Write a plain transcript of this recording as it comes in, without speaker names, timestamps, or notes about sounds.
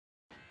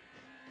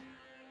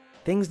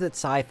things that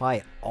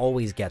sci-fi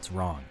always gets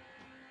wrong.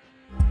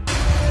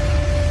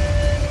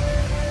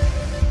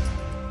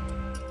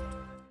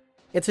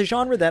 It's a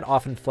genre that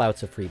often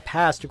flouts a free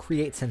pass to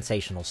create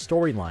sensational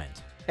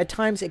storylines. At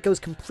times, it goes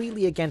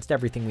completely against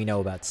everything we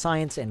know about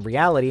science and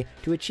reality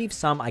to achieve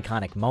some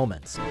iconic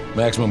moments.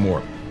 Maximum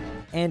warp.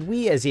 And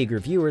we, as eager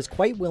viewers,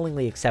 quite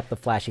willingly accept the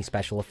flashy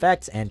special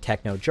effects and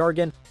techno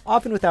jargon,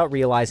 often without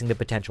realizing the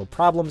potential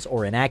problems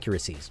or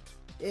inaccuracies.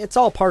 It's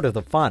all part of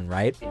the fun,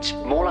 right? It's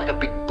more like a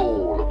big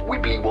ball of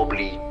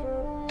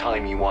wibbly-wobbly,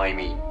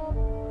 timey-wimey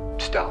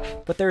stuff.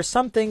 But there are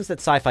some things that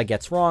sci-fi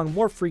gets wrong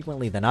more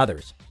frequently than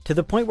others, to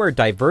the point where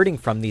diverting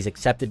from these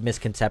accepted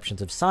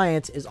misconceptions of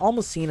science is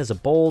almost seen as a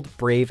bold,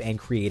 brave, and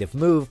creative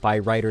move by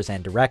writers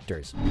and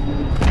directors.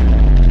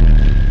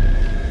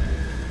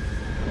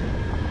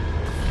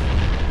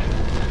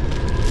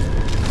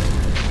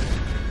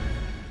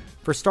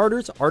 For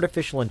starters,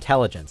 artificial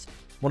intelligence,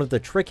 one of the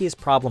trickiest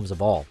problems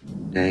of all.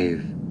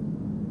 Dave,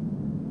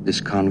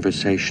 this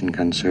conversation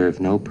can serve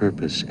no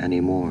purpose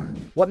anymore.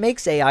 What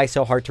makes AI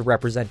so hard to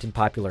represent in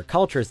popular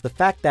culture is the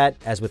fact that,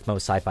 as with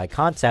most sci-fi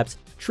concepts,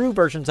 true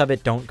versions of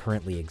it don't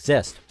currently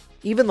exist.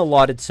 Even the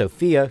lauded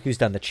Sophia, who's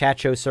done the chat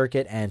show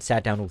circuit and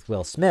sat down with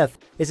Will Smith,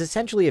 is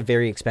essentially a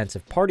very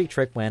expensive party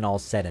trick when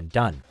all's said and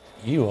done.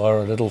 You are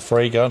a little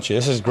freak, aren't you?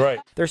 This is great.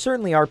 There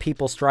certainly are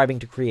people striving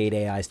to create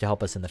AIs to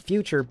help us in the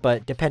future,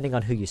 but depending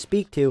on who you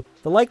speak to,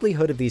 the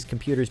likelihood of these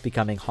computers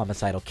becoming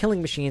homicidal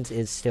killing machines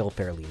is still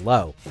fairly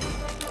low.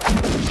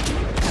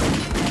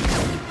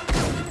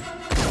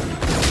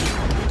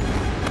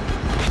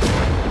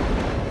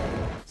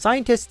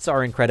 Scientists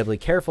are incredibly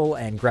careful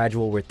and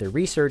gradual with their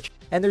research,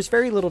 and there's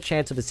very little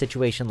chance of a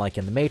situation like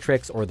in The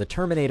Matrix or The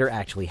Terminator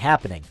actually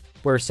happening,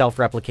 where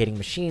self-replicating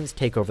machines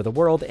take over the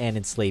world and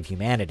enslave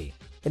humanity.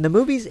 In the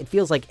movies, it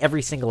feels like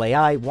every single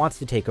AI wants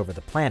to take over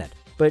the planet.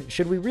 But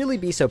should we really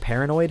be so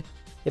paranoid?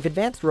 If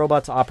advanced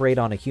robots operate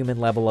on a human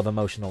level of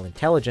emotional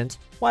intelligence,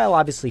 while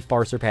obviously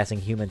far surpassing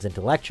humans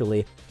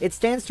intellectually, it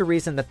stands to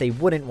reason that they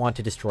wouldn't want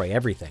to destroy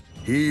everything.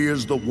 He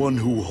is the one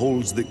who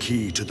holds the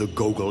key to the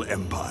Gogol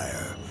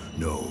Empire.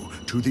 No,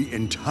 to the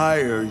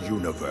entire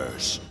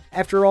universe.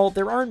 After all,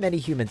 there aren't many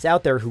humans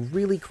out there who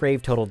really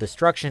crave total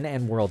destruction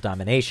and world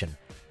domination.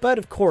 But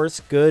of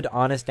course, good,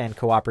 honest, and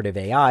cooperative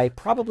AI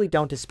probably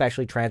don't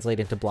especially translate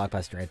into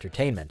blockbuster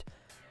entertainment.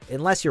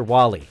 Unless you're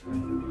WALL-E.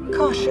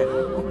 Caution,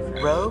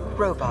 rogue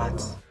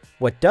robots.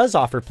 What does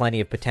offer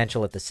plenty of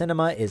potential at the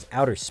cinema is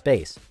outer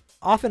space.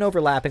 Often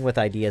overlapping with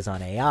ideas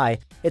on AI,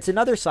 it's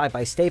another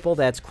sci-fi staple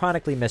that's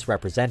chronically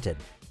misrepresented.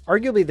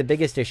 Arguably the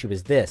biggest issue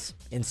is this: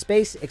 in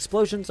space,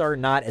 explosions are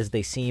not as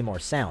they seem or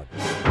sound.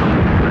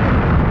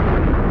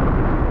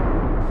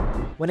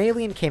 When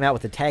Alien came out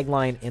with the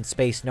tagline, "In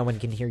space no one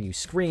can hear you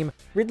scream,"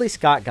 Ridley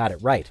Scott got it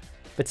right.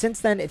 But since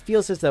then, it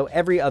feels as though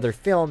every other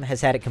film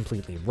has had it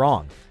completely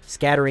wrong,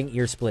 scattering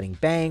ear-splitting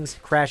bangs,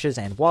 crashes,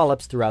 and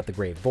wallops throughout the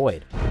great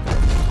void.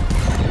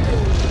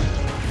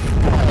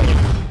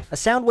 A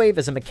sound wave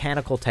is a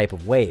mechanical type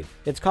of wave.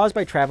 It's caused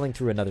by traveling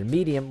through another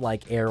medium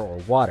like air or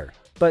water.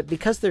 But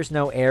because there's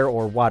no air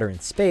or water in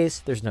space,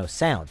 there's no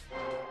sound.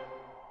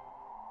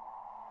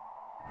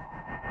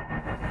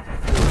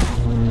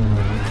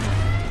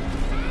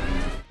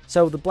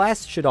 So the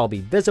blasts should all be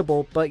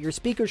visible, but your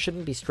speakers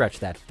shouldn't be stretched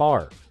that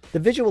far. The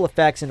visual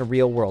effects in a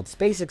real-world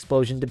space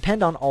explosion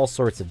depend on all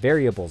sorts of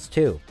variables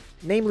too,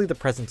 namely the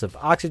presence of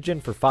oxygen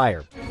for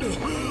fire.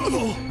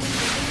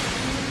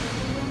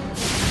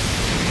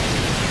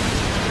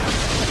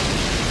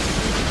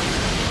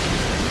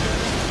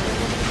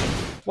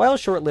 While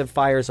short-lived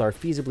fires are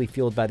feasibly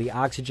fueled by the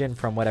oxygen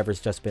from whatever's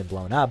just been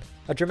blown up,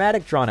 a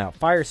dramatic drawn-out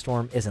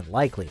firestorm isn't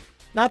likely.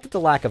 Not that the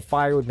lack of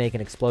fire would make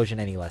an explosion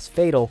any less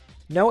fatal.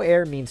 No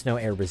air means no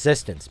air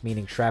resistance,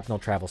 meaning shrapnel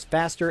travels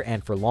faster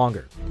and for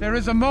longer. There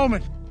is a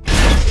moment.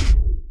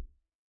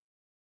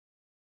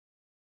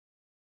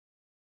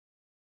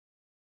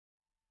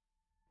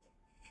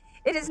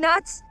 It is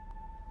nuts.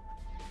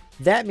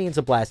 That means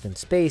a blast in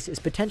space is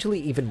potentially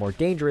even more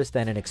dangerous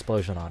than an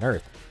explosion on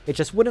Earth. It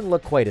just wouldn't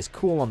look quite as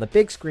cool on the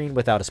big screen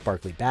without a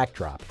sparkly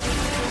backdrop.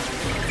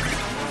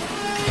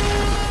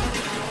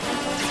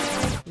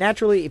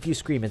 Naturally, if you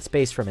scream in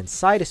space from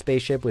inside a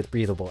spaceship with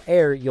breathable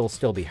air, you'll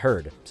still be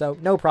heard, so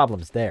no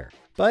problems there.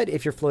 But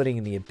if you're floating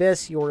in the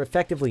abyss, you're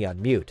effectively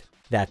on mute.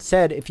 That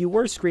said, if you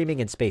were screaming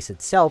in space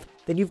itself,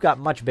 then you've got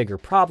much bigger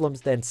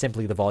problems than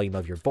simply the volume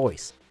of your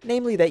voice.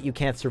 Namely that you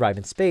can't survive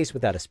in space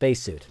without a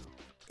spacesuit.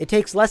 It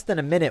takes less than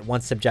a minute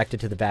once subjected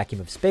to the vacuum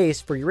of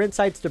space for your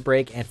insides to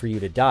break and for you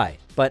to die.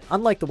 But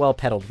unlike the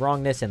well-peddled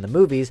wrongness in the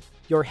movies,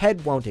 your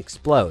head won't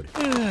explode.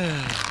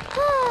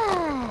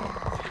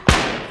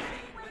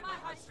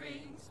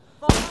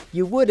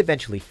 You would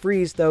eventually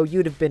freeze, though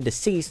you'd have been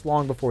deceased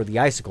long before the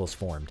icicles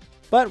formed.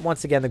 But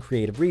once again, the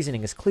creative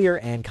reasoning is clear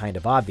and kind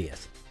of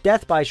obvious.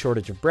 Death by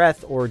shortage of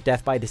breath, or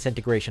death by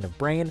disintegration of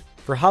brain.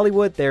 For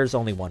Hollywood, there's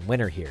only one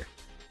winner here.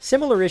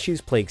 Similar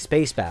issues plague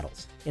space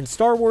battles. In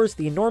Star Wars,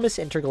 the enormous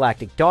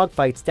intergalactic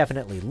dogfights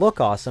definitely look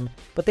awesome,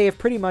 but they have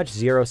pretty much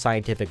zero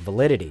scientific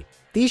validity.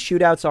 These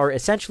shootouts are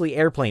essentially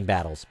airplane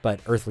battles, but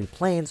earthly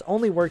planes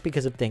only work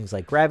because of things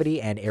like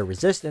gravity and air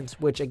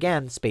resistance, which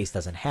again, space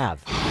doesn't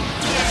have.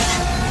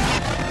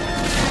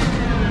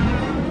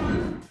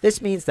 This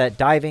means that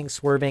diving,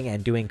 swerving,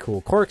 and doing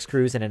cool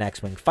corkscrews in an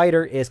X-Wing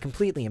fighter is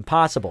completely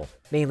impossible,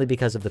 mainly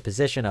because of the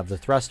position of the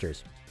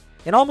thrusters.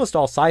 In almost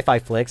all sci-fi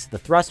flicks, the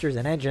thrusters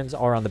and engines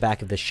are on the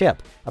back of the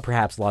ship, a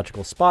perhaps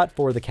logical spot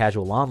for the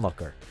casual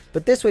onlooker.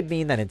 But this would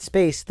mean that in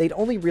space, they'd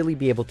only really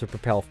be able to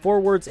propel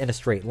forwards in a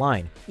straight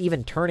line.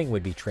 Even turning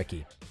would be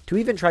tricky. To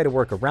even try to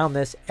work around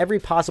this, every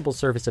possible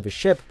surface of a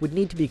ship would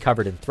need to be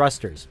covered in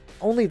thrusters.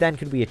 Only then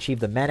could we achieve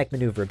the manic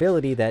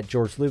maneuverability that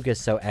George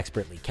Lucas so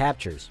expertly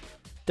captures.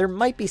 There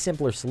might be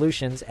simpler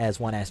solutions, as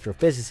one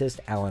astrophysicist,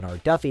 Alan R.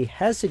 Duffy,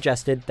 has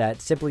suggested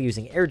that simply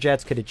using air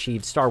jets could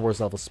achieve Star Wars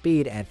level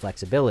speed and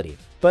flexibility.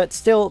 But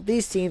still,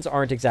 these scenes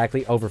aren't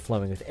exactly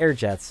overflowing with air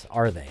jets,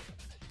 are they?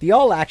 The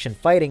all-action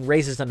fighting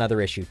raises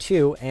another issue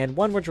too, and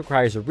one which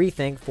requires a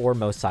rethink for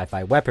most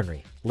sci-fi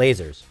weaponry: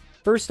 lasers.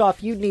 First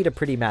off, you'd need a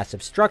pretty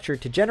massive structure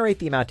to generate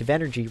the amount of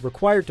energy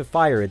required to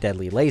fire a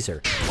deadly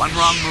laser. One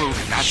wrong move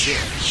and that's it.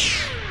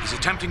 He's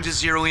attempting to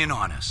zero in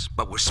on us,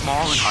 but we're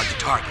small and hard to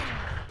target.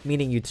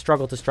 Meaning you'd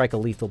struggle to strike a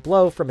lethal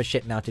blow from a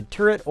ship-mounted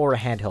turret or a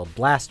handheld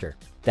blaster.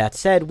 That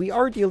said, we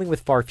are dealing with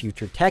far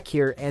future tech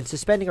here, and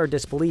suspending our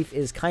disbelief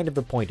is kind of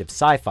the point of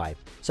sci-fi,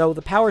 so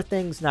the power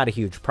thing's not a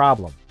huge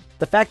problem.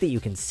 The fact that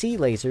you can see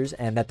lasers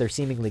and that they're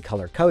seemingly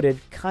color-coded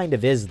kind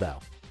of is though.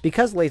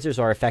 Because lasers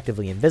are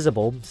effectively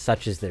invisible,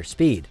 such is their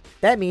speed,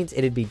 that means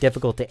it'd be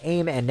difficult to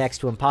aim and next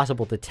to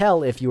impossible to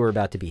tell if you were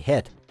about to be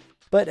hit.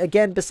 But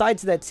again,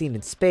 besides that scene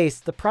in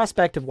space, the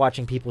prospect of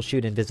watching people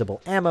shoot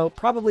invisible ammo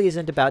probably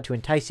isn't about to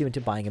entice you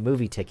into buying a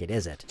movie ticket,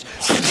 is it?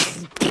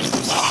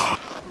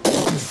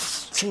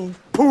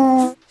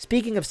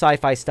 Speaking of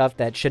sci-fi stuff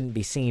that shouldn't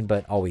be seen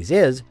but always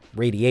is,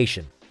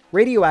 radiation.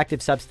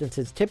 Radioactive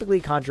substances typically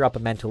conjure up a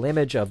mental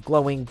image of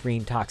glowing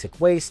green toxic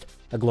waste,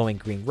 a glowing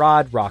green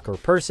rod, rock, or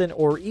person,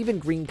 or even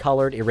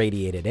green-colored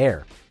irradiated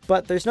air.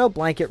 But there's no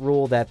blanket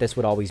rule that this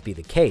would always be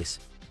the case.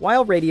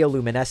 While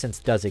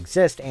radioluminescence does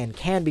exist and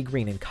can be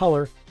green in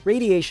color,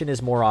 radiation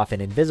is more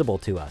often invisible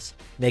to us,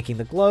 making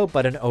the glow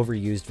but an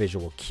overused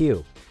visual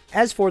cue.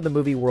 As for the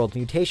movie world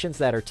mutations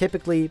that are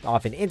typically,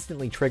 often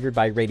instantly triggered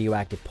by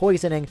radioactive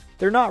poisoning,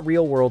 they're not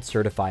real-world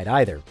certified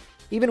either.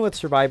 Even with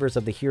survivors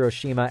of the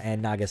Hiroshima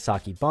and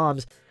Nagasaki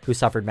bombs who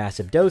suffered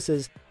massive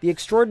doses, the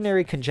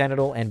extraordinary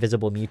congenital and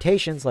visible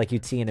mutations like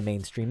you'd see in a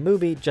mainstream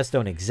movie just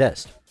don't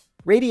exist.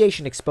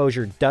 Radiation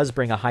exposure does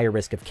bring a higher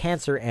risk of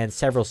cancer and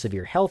several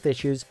severe health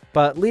issues,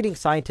 but leading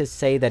scientists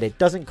say that it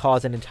doesn't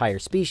cause an entire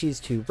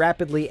species to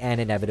rapidly and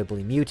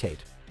inevitably mutate.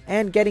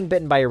 And getting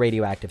bitten by a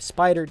radioactive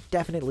spider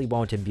definitely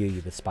won't imbue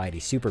you with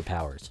Spidey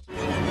superpowers.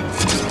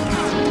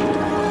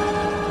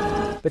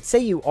 But say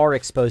you are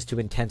exposed to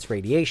intense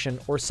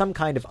radiation or some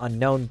kind of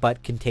unknown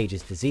but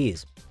contagious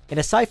disease. In a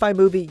sci-fi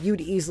movie,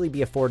 you'd easily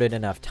be afforded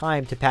enough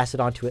time to pass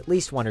it on to at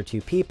least one or two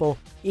people,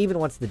 even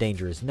once the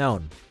danger is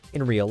known.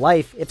 In real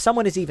life, if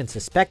someone is even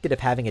suspected of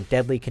having a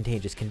deadly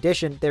contagious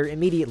condition, they're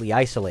immediately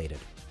isolated.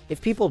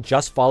 If people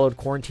just followed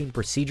quarantine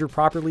procedure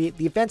properly,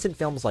 the events in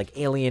films like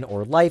Alien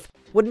or Life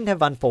wouldn't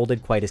have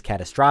unfolded quite as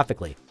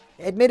catastrophically.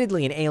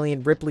 Admittedly, in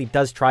Alien, Ripley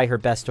does try her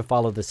best to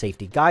follow the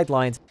safety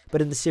guidelines,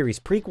 but in the series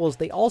prequels,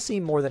 they all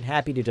seem more than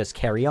happy to just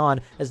carry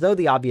on as though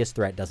the obvious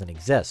threat doesn't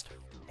exist.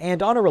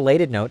 And on a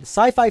related note,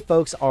 sci-fi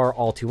folks are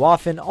all too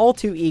often all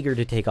too eager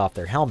to take off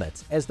their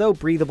helmets, as though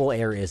breathable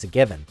air is a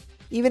given.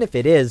 Even if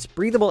it is,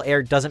 breathable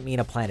air doesn't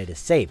mean a planet is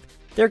safe.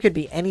 There could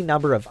be any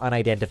number of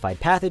unidentified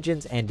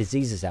pathogens and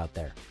diseases out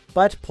there.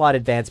 But plot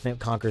advancement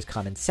conquers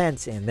common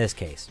sense in this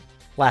case.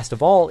 Last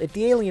of all, if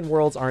the alien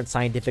worlds aren't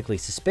scientifically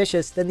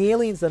suspicious, then the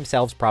aliens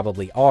themselves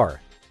probably are.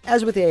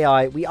 As with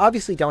AI, we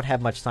obviously don't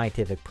have much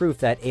scientific proof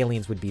that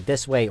aliens would be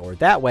this way, or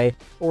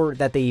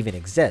that they even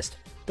exist,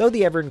 though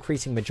the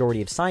ever-increasing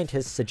majority of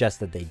scientists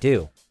suggest that they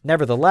do.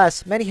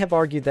 Nevertheless, many have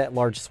argued that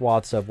large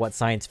swaths of what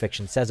science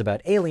fiction says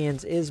about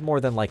aliens is more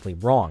than likely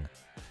wrong.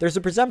 There's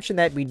a presumption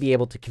that we'd be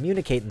able to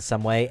communicate in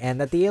some way,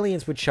 and that the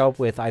aliens would show up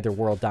with either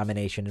world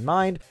domination in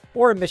mind,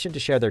 or a mission to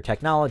share their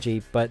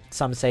technology, but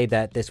some say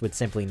that this would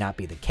simply not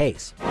be the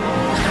case.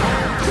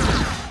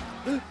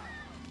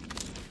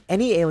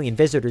 Any alien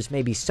visitors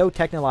may be so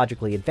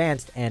technologically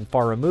advanced and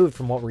far removed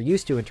from what we're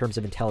used to in terms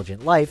of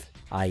intelligent life,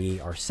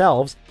 i.e.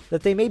 ourselves,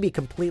 that they may be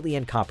completely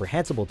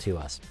incomprehensible to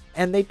us,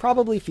 and they'd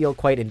probably feel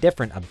quite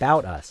indifferent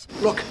about us.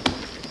 Look,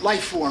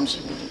 life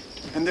forms,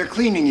 and they're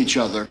cleaning each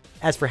other.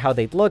 As for how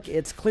they'd look,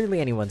 it's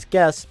clearly anyone's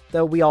guess,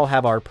 though we all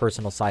have our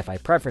personal sci-fi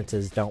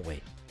preferences, don't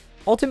we?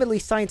 Ultimately,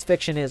 science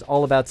fiction is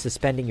all about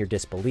suspending your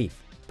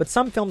disbelief, but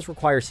some films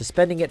require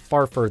suspending it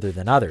far further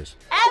than others.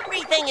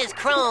 Everything is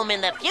chrome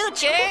in the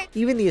future!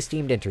 Even the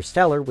esteemed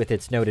Interstellar, with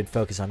its noted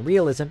focus on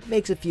realism,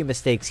 makes a few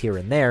mistakes here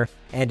and there,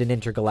 and an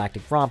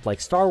intergalactic romp like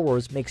Star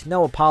Wars makes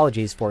no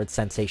apologies for its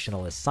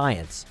sensationalist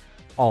science.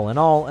 All in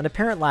all, an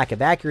apparent lack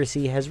of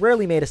accuracy has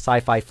rarely made a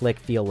sci-fi flick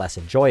feel less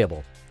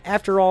enjoyable.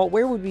 After all,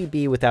 where would we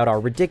be without our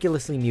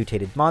ridiculously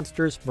mutated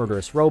monsters,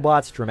 murderous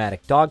robots,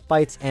 dramatic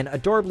dogfights, and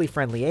adorably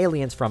friendly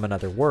aliens from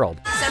another world?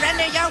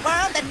 Surrender your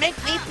world and make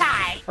me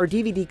pie! Our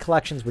DVD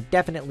collections would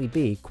definitely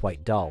be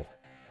quite dull.